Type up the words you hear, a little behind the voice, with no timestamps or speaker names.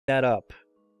that up.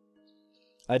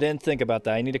 I didn't think about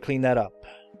that. I need to clean that up.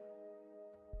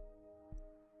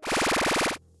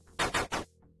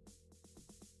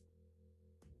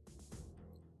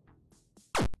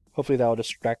 Hopefully that will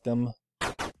distract them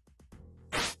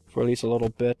for at least a little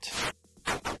bit.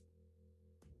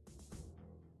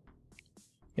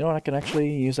 You know what? I can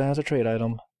actually use that as a trade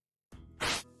item.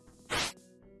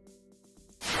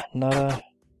 Nada.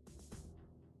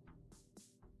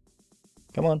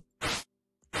 Come on.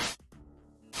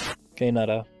 Okay,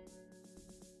 nada.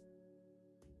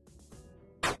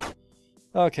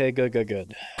 Okay, good, good,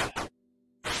 good.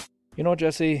 You know what,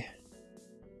 Jesse?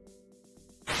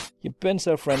 You've been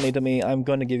so friendly to me, I'm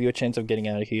going to give you a chance of getting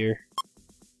out of here.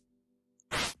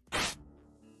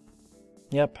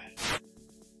 Yep.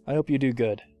 I hope you do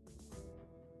good.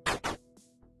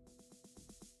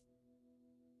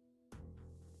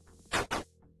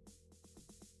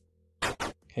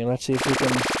 Okay, let's see if we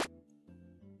can...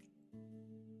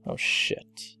 Oh,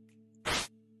 shit.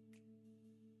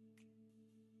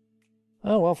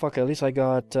 Oh, well, fuck, at least I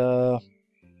got, There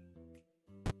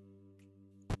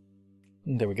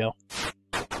we go.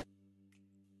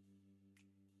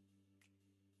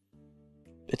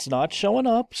 It's not showing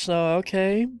up, so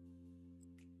okay.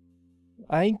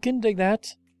 I can dig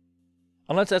that.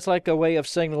 Unless that's like a way of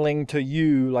signaling to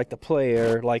you, like the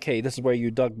player, like, hey, this is where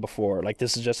you dug before. Like,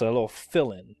 this is just a little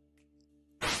fill-in.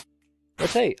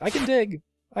 But hey, I can dig.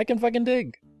 I can fucking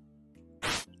dig.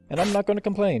 And I'm not going to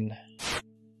complain.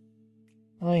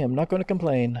 I am not going to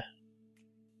complain.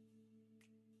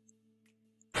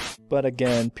 But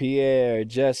again, Pierre,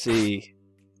 Jesse.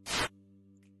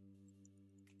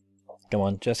 Come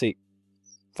on, Jesse.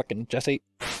 Fucking Jesse.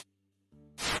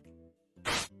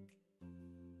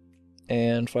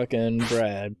 And fucking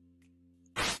Brad.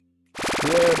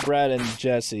 Pierre, Brad, and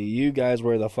Jesse, you guys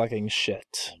were the fucking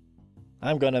shit.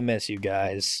 I'm gonna miss you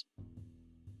guys.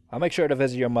 I'll make sure to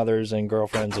visit your mothers and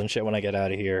girlfriends and shit when I get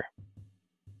out of here.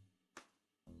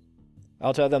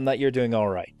 I'll tell them that you're doing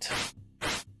alright.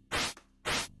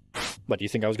 What, do you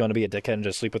think I was going to be a dickhead and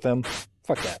just sleep with them?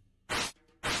 Fuck that.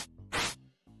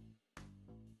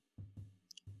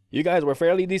 You guys were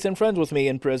fairly decent friends with me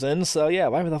in prison, so yeah,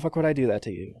 why the fuck would I do that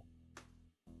to you?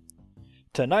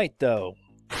 Tonight, though.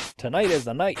 Tonight is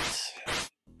the night.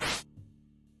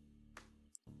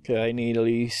 Okay, I need at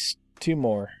least 2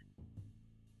 more.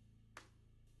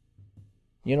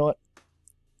 You know what?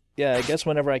 Yeah, I guess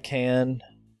whenever I can.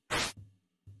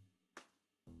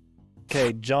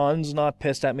 Okay, John's not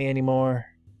pissed at me anymore.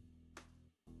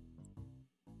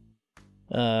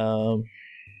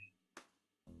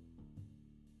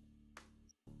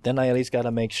 Then I at least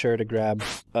gotta make sure to grab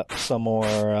some more,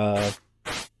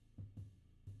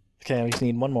 Okay, I at least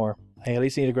need 1 more. I at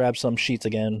least need to grab some sheets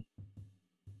again.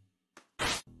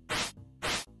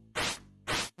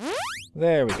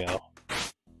 There we go.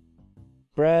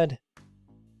 Brad.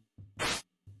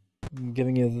 I'm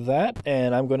giving you that,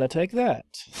 and I'm gonna take that.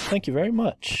 Thank you very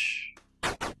much.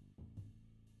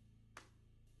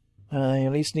 I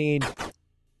at least need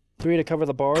 3 to cover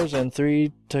the bars and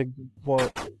 3 to...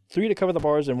 well, 3 to cover the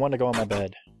bars and 1 to go on my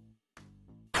bed.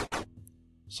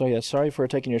 So yeah, sorry for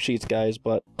taking your sheets, guys,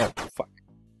 but... oh, fuck.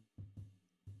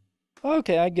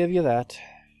 Okay, I give you that.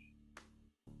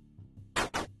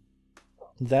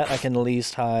 That I can at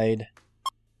least hide.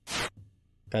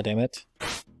 God damn it.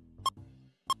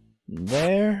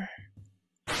 There.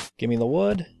 Give me the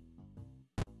wood.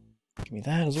 Give me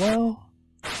that as well.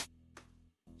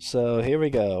 So here we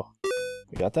go.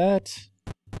 We got that.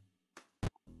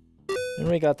 And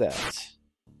we got that.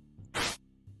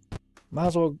 Might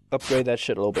as well upgrade that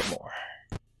shit a little bit more.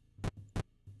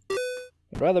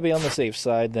 I'd rather be on the safe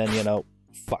side than, you know,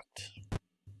 fucked.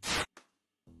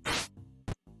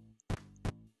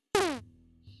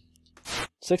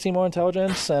 $16 more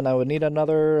intelligence, and I would need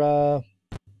another,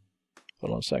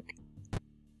 hold on a sec.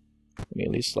 Let me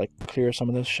at least, like, clear some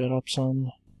of this shit up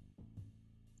some.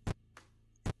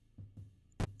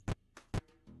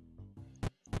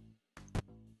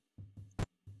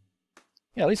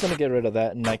 Yeah, at least let me get rid of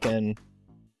that, and I can...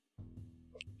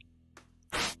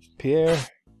 Pierre.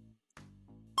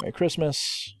 Merry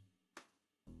Christmas.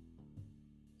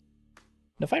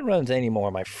 And if I run into any more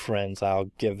of my friends,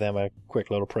 I'll give them a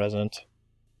quick little present.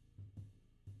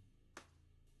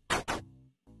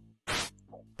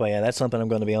 But yeah, that's something I'm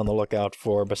going to be on the lookout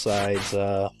for besides,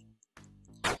 oh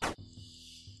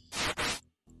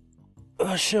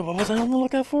shit, what was I on the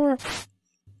lookout for?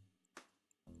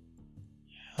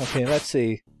 Okay, let's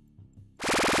see.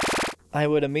 I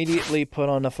would immediately put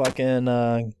on the fucking,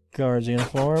 guard's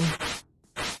uniform.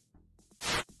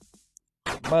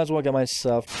 Might as well get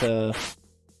myself to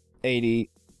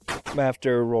 80.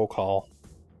 after roll call.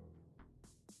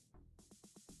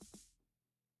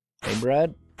 Hey,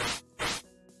 Brad.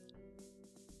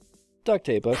 Duct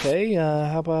tape, okay.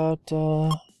 How about,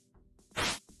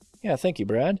 yeah, thank you,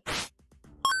 Brad.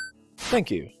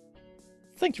 Thank you.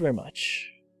 Thank you very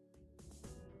much.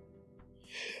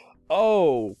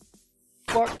 Oh,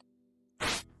 fuck.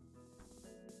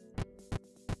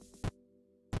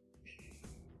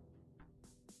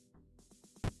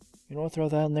 You know what? Throw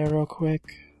that in there real quick.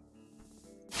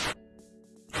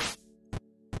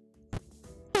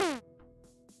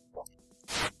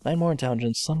 Nine more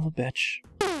intelligence, son of a bitch.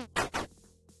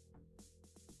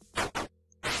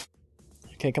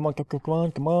 Okay, come on, come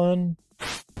on, come on.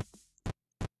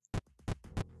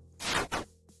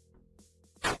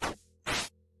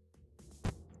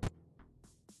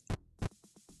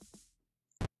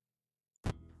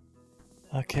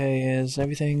 Okay, is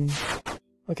everything...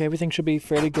 Okay, everything should be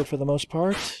fairly good for the most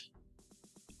part.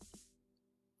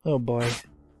 Oh boy.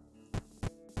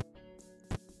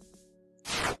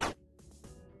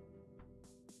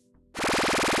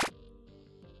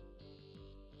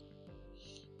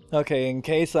 Okay, in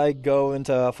case I go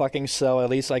into a fucking cell, at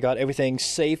least I got everything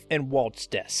safe in Walt's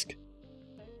desk.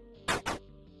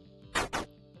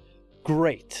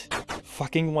 Great.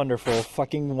 Fucking wonderful,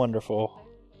 fucking wonderful.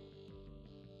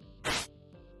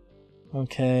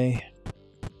 Okay.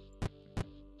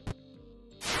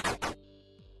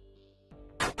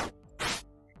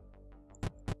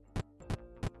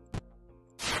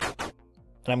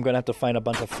 And I'm gonna have to find a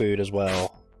bunch of food as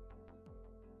well.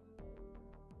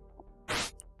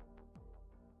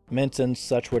 Mints and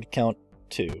such would count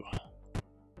too.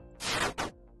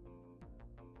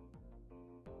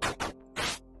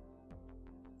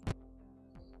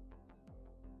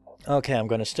 Okay, I'm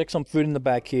gonna stick some food in the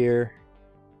back here.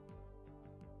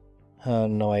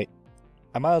 No wait.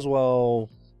 I might as well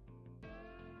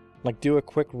like do a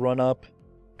quick run up,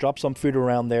 drop some food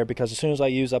around there, because as soon as I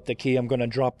use up the key, I'm gonna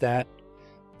drop that.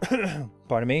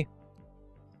 Pardon me.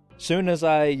 Soon as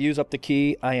I use up the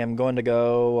key, I am going to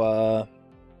go,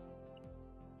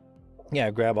 yeah,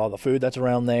 grab all the food that's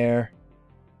around there.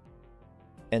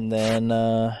 And then,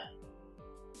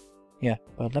 yeah,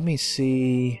 but let me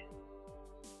see.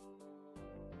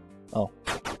 Oh.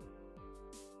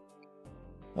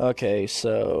 Okay,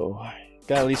 so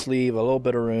gotta at least leave a little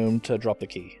bit of room to drop the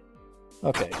key.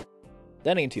 Okay.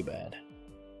 That ain't too bad.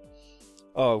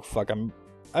 Oh, fuck,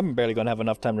 I'm barely gonna have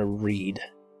enough time to read.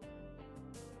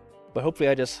 But hopefully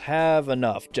I just have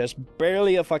enough. Just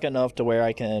barely a fuck enough to where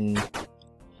I can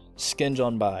skinge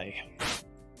on by.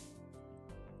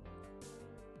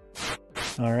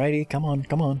 Alrighty, come on,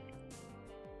 come on.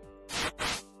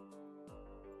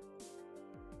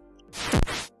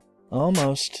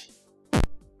 Almost.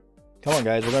 Come on,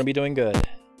 guys, we're gonna be doing good.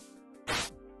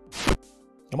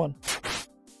 Come on.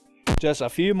 Just a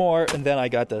few more, and then I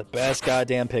got the best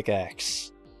goddamn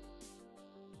pickaxe.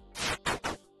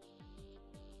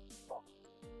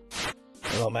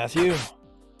 Hello, Matthew.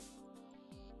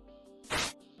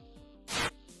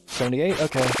 78?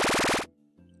 Okay.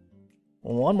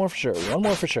 One more for sure. One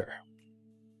more for sure.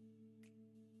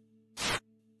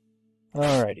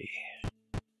 Alrighty.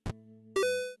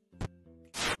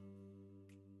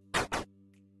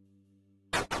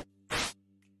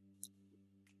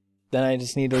 Then I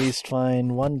just need to at least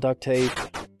find one duct tape.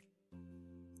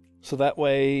 So that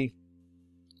way,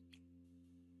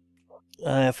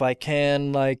 if I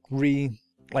can,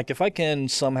 if I can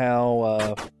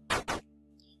somehow,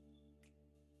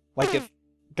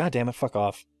 god damn it, fuck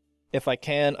off. If I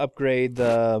can upgrade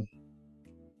the,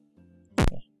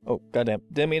 oh, goddamn,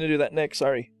 didn't mean to do that, Nick,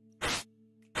 sorry.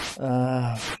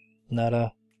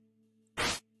 Nada.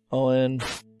 Owen.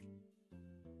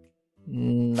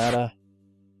 Nada.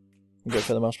 Good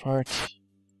for the most part.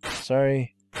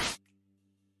 Sorry.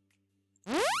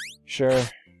 Sure.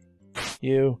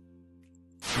 You.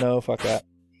 No, fuck that.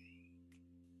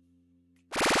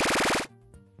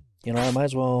 You know, I might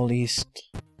as well at least...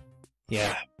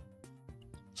 Yeah.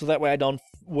 So that way I don't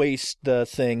waste the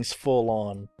things full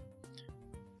on.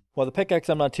 Well, the pickaxe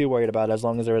I'm not too worried about, as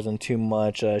long as there isn't too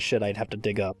much shit I'd have to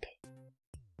dig up.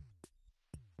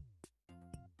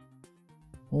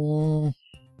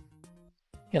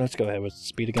 Yeah, let's go ahead with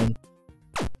speed again.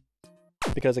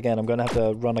 Because again, I'm gonna have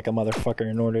to run like a motherfucker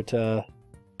in order to...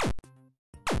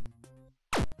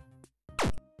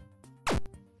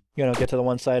 You know, get to the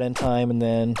one side in time, and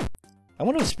then... I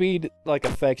wonder if speed, like,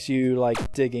 affects you,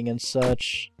 like, digging and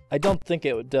such. I don't think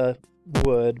it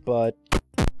would, but...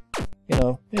 You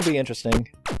know, it'd be interesting.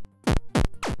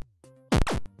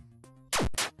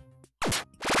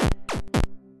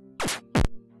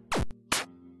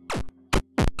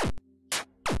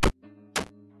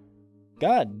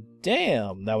 God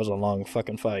damn, that was a long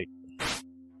fucking fight.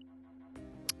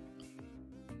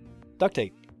 Duct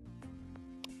tape.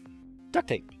 Duct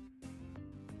tape.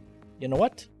 You know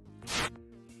what?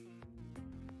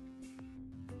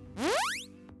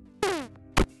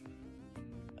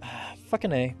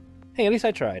 Fucking A. Hey, at least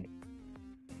I tried.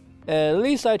 At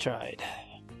least I tried.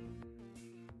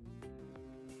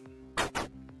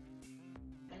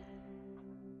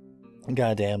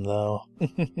 Goddamn, though.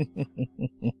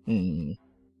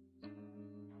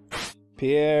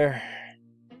 Pierre,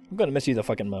 I'm gonna miss you the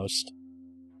fucking most.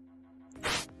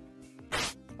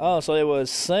 Oh, so it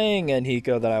was Sang and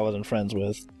Hiko that I wasn't friends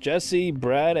with. Jesse,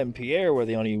 Brad, and Pierre were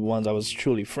the only ones I was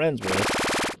truly friends with.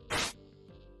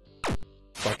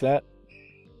 Fuck that.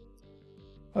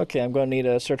 Okay, I'm gonna need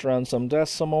to search around some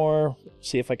desks some more,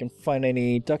 see if I can find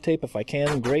any duct tape. If I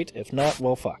can, great. If not,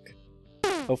 well, fuck.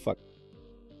 Oh, fuck.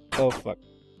 Oh, fuck.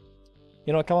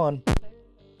 You know what, come on.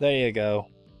 There you go.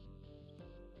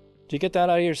 Did you get that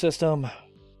out of your system?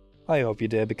 I hope you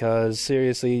did, because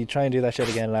seriously, try and do that shit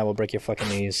again and I will break your fucking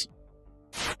knees.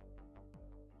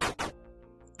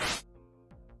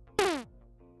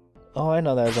 Oh, I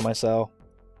know that is in my cell.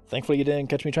 Thankfully you didn't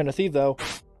catch me trying to thieve, though.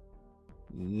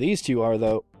 These two are,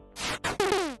 though.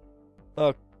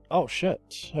 Oh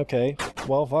shit. Okay.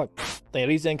 Well, fuck. They at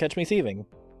least didn't catch me thieving.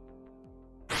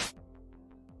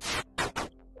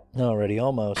 Already,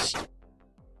 almost.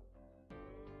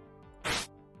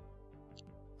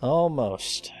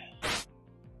 Almost.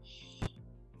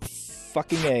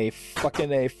 Fucking A,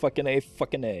 fucking A, fucking A,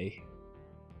 fucking A.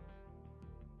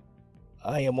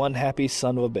 I am one happy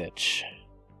son of a bitch.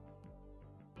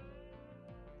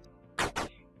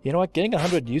 You know what? Getting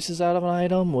 100 uses out of an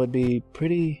item would be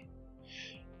pretty...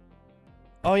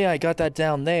 Oh yeah, I got that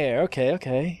down there. Okay,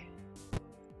 okay.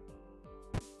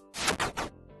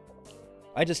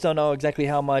 I just don't know exactly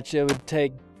how much it would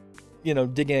take, you know,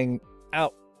 digging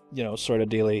out, you know, sort of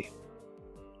dealy.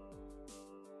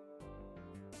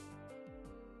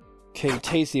 Okay,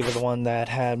 Tasty was the one that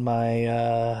had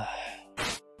my,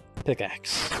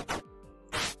 pickaxe.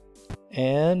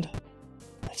 And...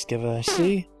 let's give a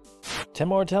C. 10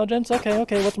 more intelligence? Okay,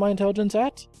 okay, what's my intelligence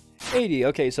at? 80,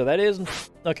 okay, so that is...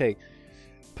 okay.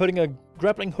 Putting a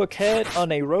grappling hook head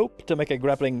on a rope to make a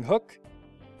grappling hook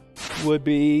would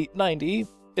be 90,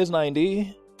 is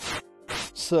 90.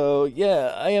 So,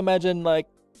 yeah, I imagine, like...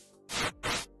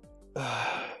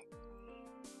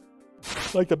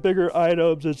 like the bigger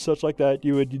items and such like that,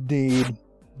 you would need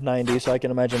 90, so I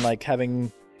can imagine, like,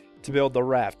 having to build the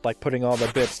raft, like putting all the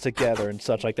bits together and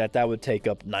such like that, that would take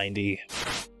up 90.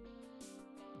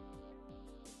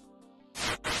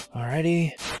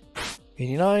 Alrighty.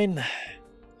 89.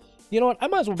 You know what? I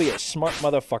might as well be a smart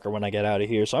motherfucker when I get out of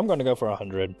here, so I'm going to go for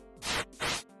 100.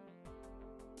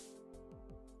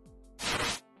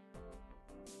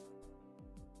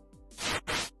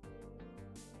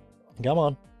 Come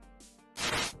on.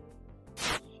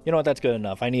 You know what? That's good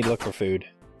enough. I need to look for food.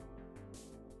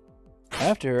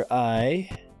 After I...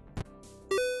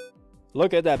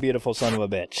 look at that beautiful son of a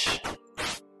bitch.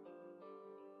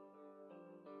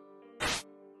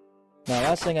 Now,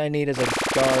 last thing I need is a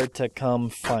guard to come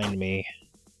find me.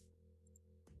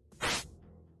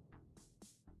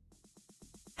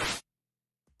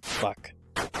 Fuck.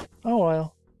 Oh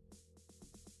well.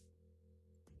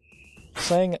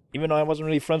 Saying, even though I wasn't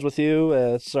really friends with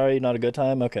you, sorry, not a good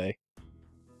time? Okay.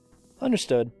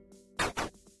 Understood.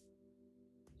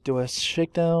 Do a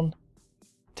shakedown?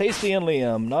 Tasty and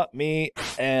Liam, not me,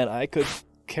 and I could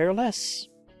care less.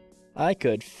 I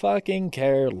could fucking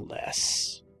care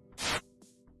less.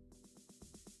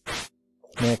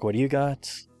 Nick, what do you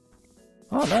got?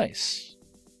 Oh, nice.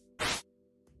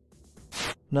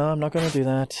 No, I'm not gonna do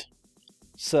that.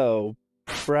 So,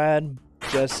 Brad,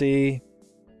 Jesse,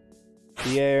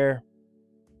 Pierre.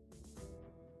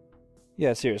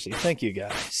 Yeah, seriously, thank you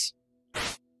guys.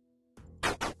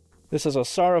 This is a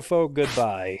sorrowful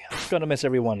goodbye. I'm gonna miss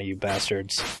every one of you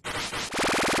bastards.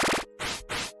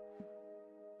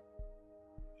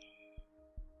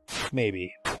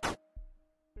 Maybe.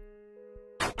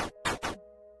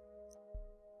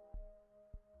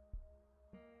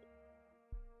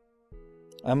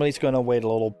 I'm at least gonna wait a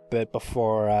little bit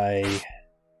before I...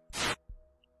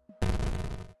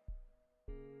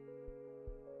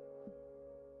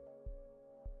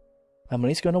 I'm at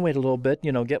least gonna wait a little bit,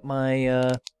 you know, get my,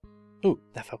 ooh,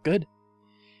 that felt good.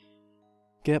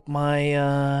 Get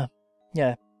my,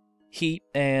 yeah, heat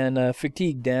and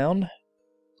fatigue down.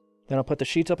 Then I'll put the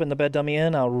sheets up in the bed dummy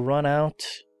in, I'll run out,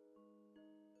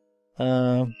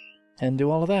 and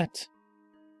do all of that.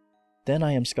 Then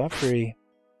I am scot-free.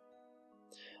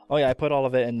 Oh yeah, I put all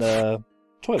of it in the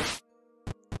toilet.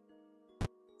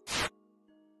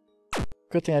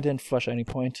 Good thing I didn't flush at any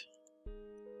point.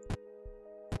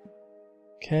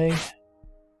 Okay.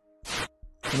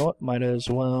 You know what? Might as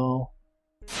well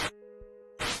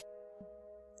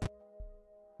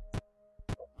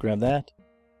grab that.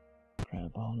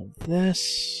 Grab all of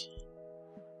this.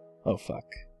 Oh, fuck.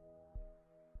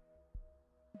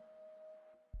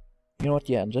 You know what?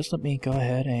 Yeah, just let me go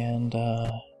ahead and,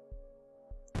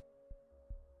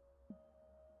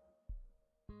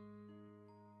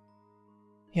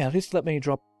 yeah, at least let me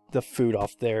drop the food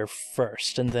off there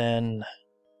first, and then...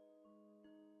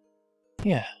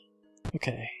 Yeah.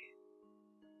 Okay.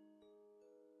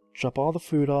 Drop all the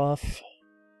food off.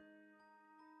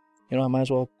 You know, I might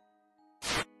as well...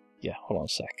 Yeah, hold on a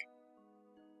sec.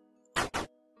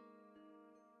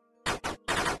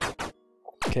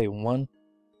 Okay, 1,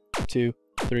 2,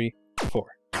 3, 4.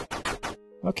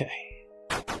 Okay.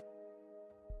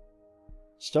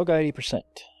 Still got 80%.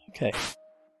 Okay.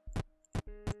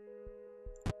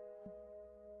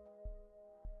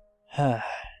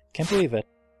 Can't believe it.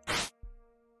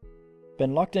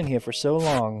 Been locked in here for so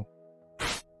long.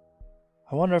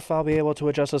 I wonder if I'll be able to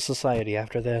adjust to society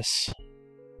after this.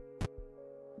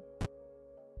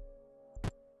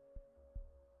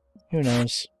 Who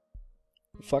knows?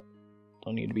 Fuck.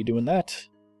 Don't need to be doing that.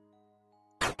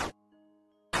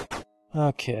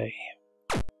 Okay.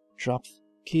 Drop the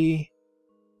key.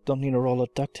 Don't need a roll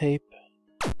of duct tape.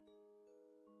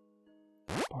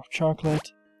 Bar of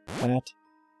chocolate. That.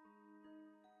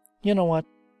 You know what?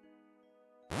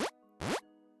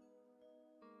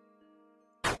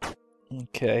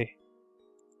 Okay.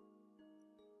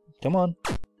 Come on.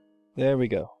 There we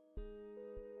go.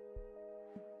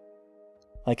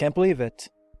 I can't believe it.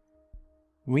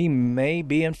 We may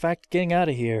be in fact getting out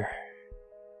of here.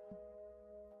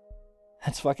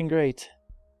 That's fucking great.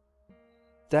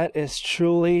 That is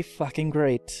truly fucking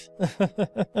great.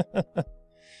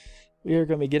 We are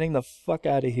gonna be getting the fuck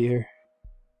out of here.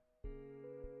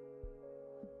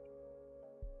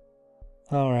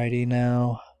 Alrighty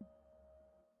now.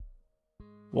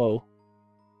 Whoa.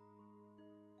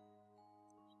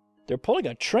 They're pulling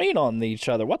a train on each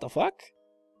other. What the fuck?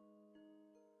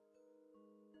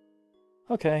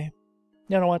 Okay.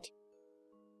 You know what?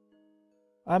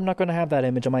 I'm not gonna have that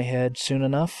image in my head soon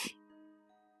enough.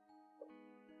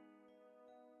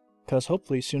 Because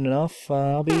hopefully soon enough,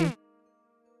 I'll be...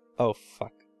 Oh,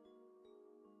 fuck.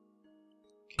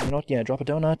 Okay, you know what? Yeah, drop a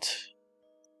donut.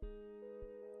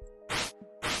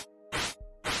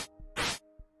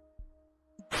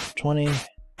 $20.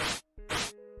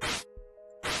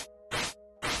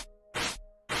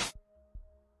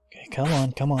 Okay, come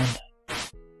on, come on.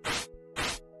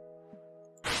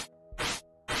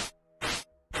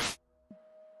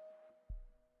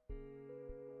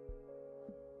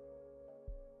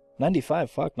 $95,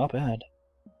 fuck, not bad.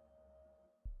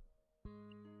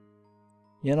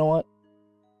 You know what?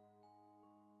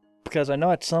 Because I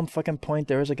know at some fucking point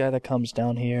there is a guy that comes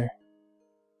down here.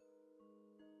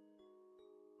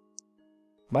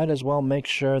 Might as well make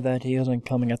sure that he isn't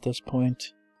coming at this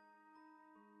point.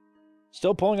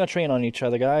 Still pulling a train on each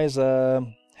other, guys.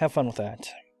 Have fun with that.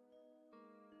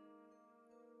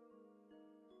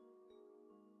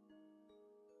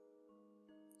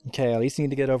 Okay, at least need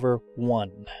to get over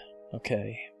 1.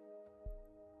 Okay.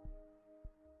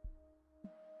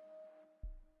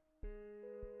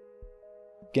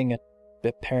 Getting a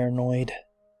bit paranoid.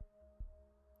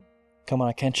 Come on,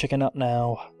 I can't chicken out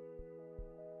now.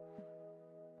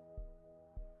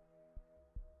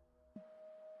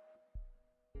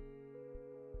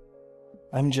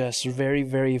 I'm just very,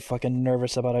 very fucking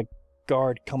nervous about a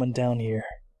guard coming down here.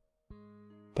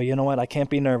 But you know what? I can't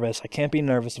be nervous. I can't be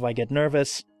nervous. If I get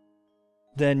nervous,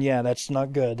 then yeah, that's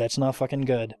not good. That's not fucking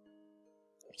good.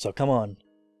 So come on.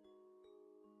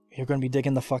 You're gonna be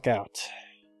digging the fuck out.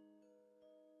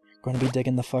 You're gonna be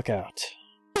digging the fuck out.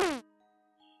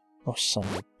 Oh, son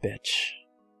of a bitch.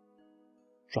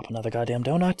 Drop another goddamn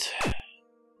donut.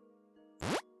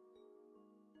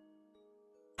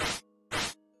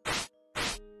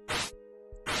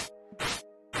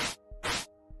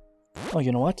 Oh,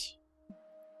 you know what?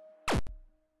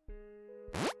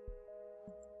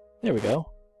 There we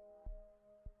go.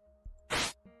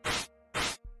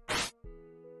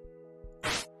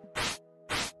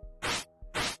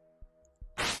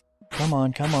 Come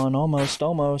on, almost,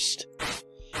 almost.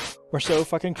 We're so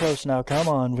fucking close now, come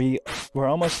on, we're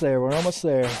almost there, we're almost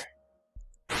there.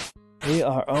 We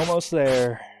are almost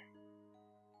there.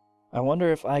 I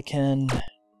wonder if I can...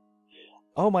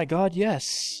 Oh my god,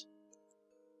 yes!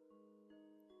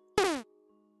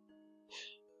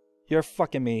 You're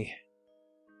fucking me.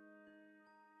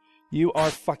 You are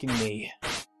fucking me.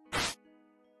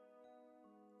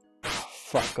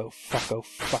 fuck, oh fuck, oh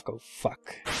fuck, oh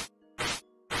fuck.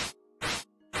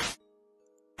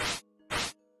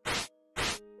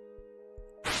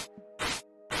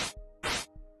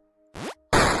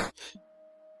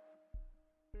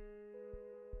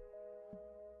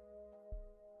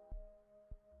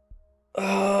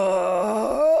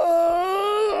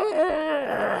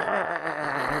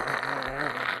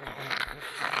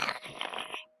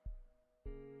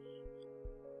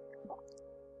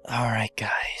 Alright,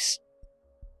 guys.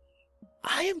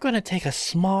 I am gonna take a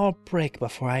small break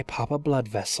before I pop a blood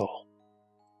vessel.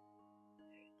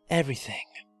 Everything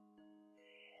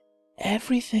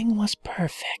was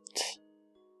perfect.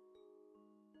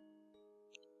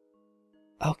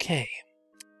 Okay.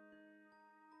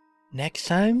 Next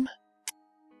time,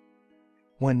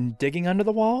 when digging under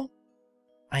the wall,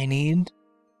 I need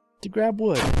to grab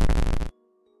wood.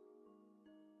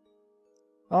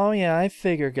 Oh yeah, I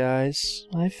figure, guys.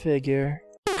 I figure.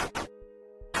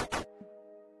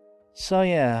 So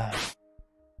yeah.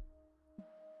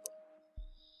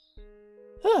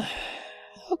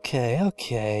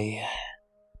 Okay.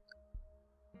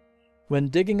 When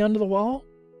digging under the wall,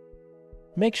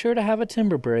 make sure to have a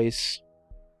timber brace.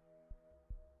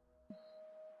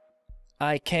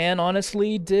 I can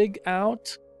honestly dig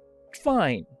out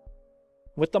fine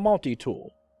with the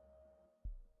multi-tool.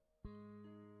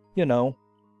 You know,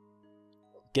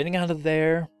 getting out of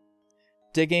there,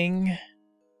 digging,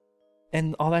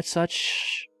 and all that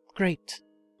such, great.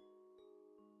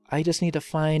 I just need to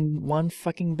find one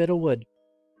fucking bit of wood.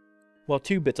 Well,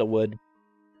 2 bits of wood.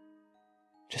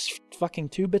 Just fucking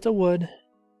 2 bits of wood.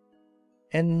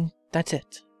 And that's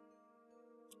it.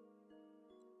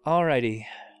 Alrighty.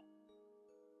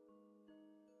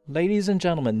 Ladies and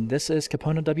gentlemen, this is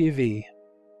Capona WV.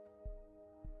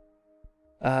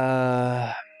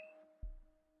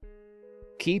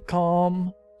 Keep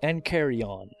calm and carry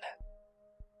on.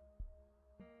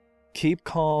 Keep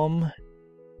calm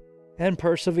and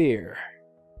persevere.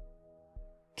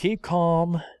 Keep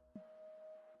calm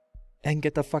and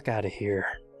get the fuck out of here.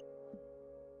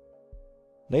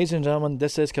 Ladies and gentlemen,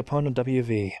 this is Capona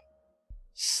WV,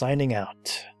 signing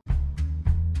out.